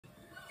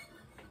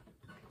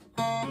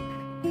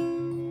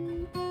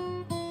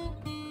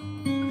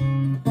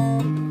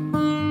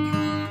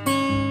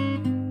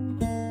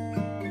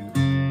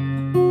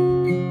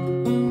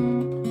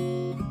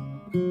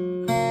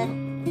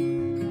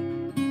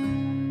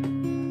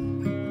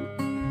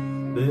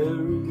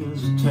There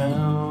is a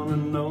town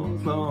in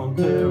North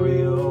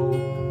Ontario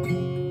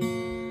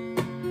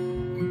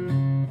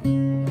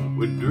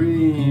with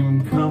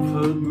dream,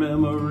 comfort,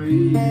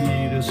 memory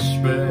to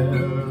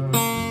spare.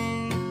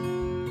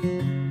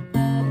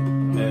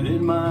 And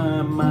in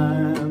my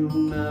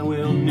mind I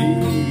will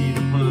need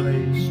a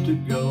place to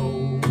go.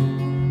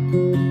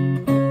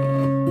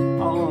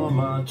 All of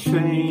my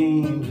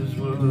changes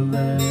were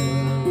there.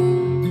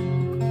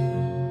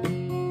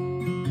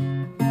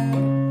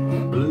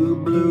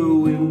 Blue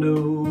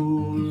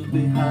windows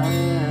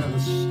behind the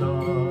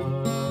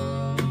stars,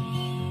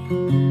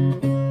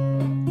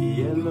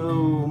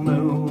 yellow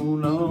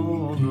moon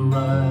on the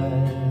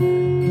rise,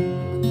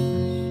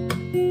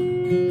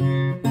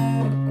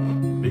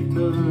 big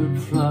bird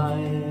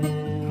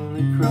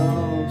flying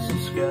across the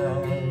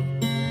sky,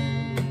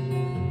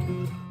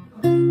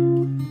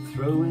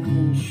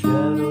 throwing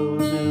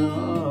shadows in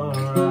our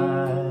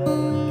eyes.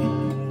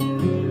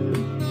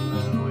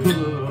 And we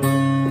were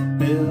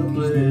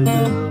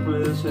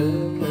helpless, helpless,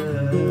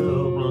 helpless,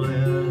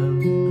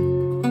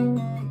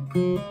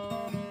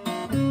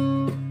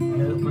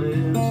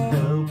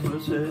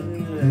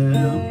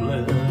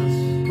 helpless.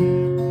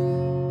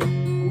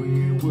 We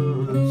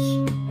was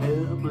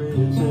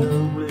helpless,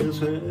 helpless,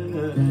 helpless.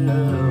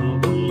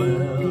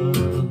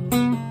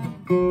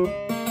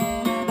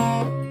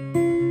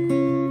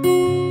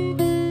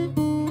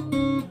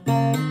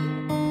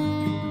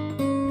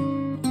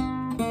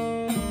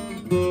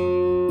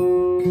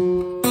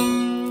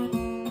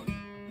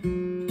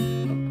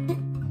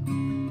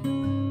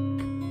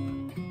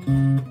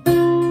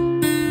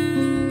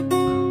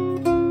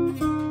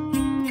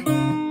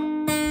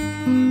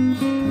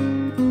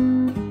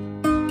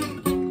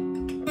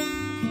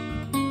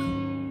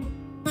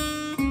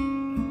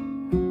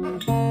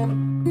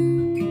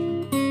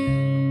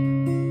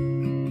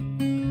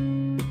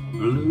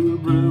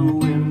 Blue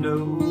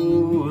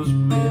windows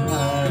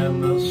behind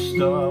the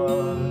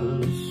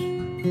stars,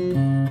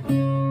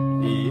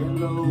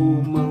 yellow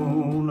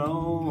moon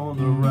on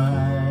the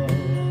rise,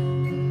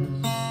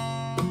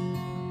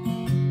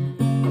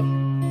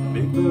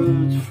 big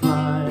birds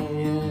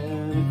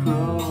flying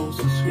across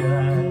the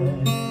sky,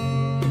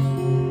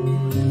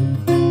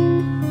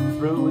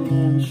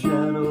 throwing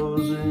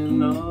shadows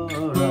in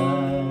our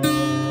eyes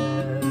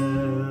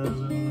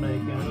and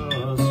making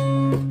us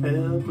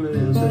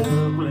helpless,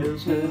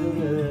 helpless, helpless.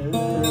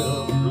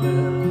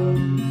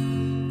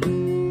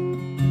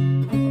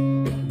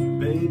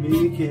 Baby,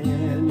 can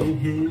you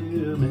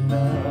hear me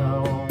now?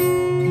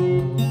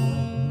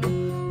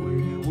 We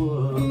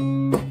were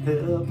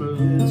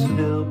helpless,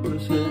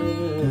 helpless,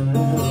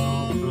 helpless.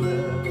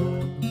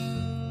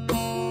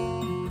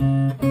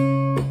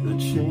 The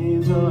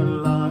chains are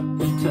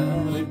locked and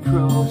tied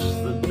across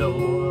the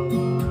door.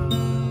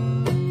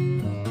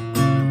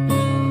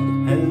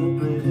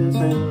 Helpless,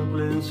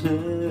 helpless,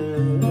 helpless.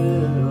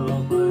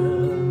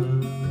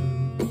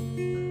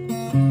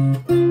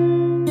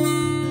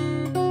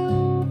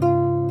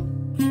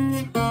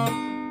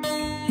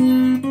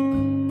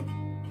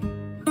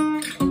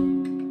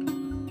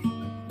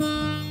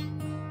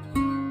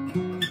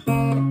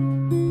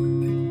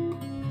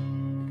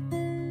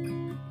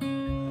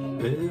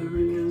 There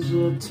is a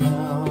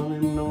town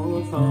in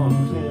North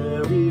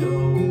Ontario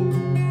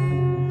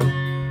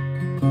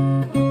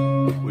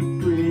with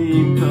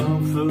dream,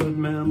 comfort,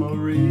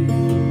 memory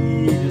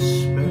to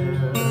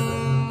spare.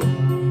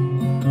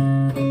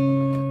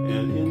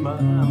 And in my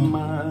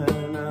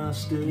mind I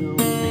still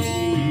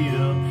need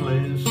a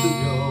place to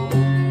go.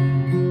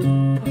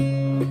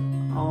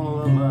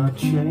 All of my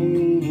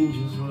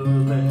changes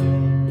were there.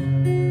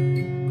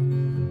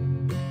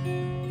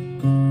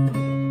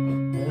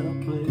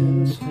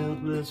 Helpless,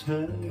 helpless,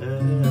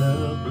 helpless.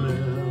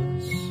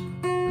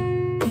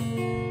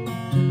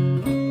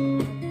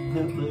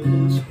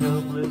 Helpless,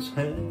 helpless,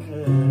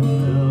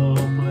 helpless.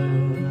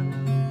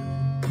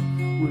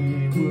 We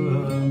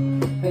were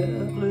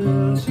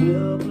helpless,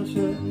 helpless,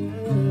 helpless.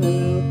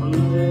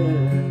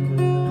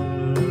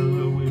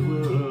 We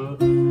were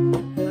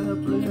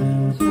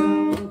helpless,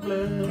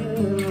 helpless,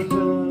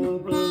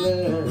 helpless.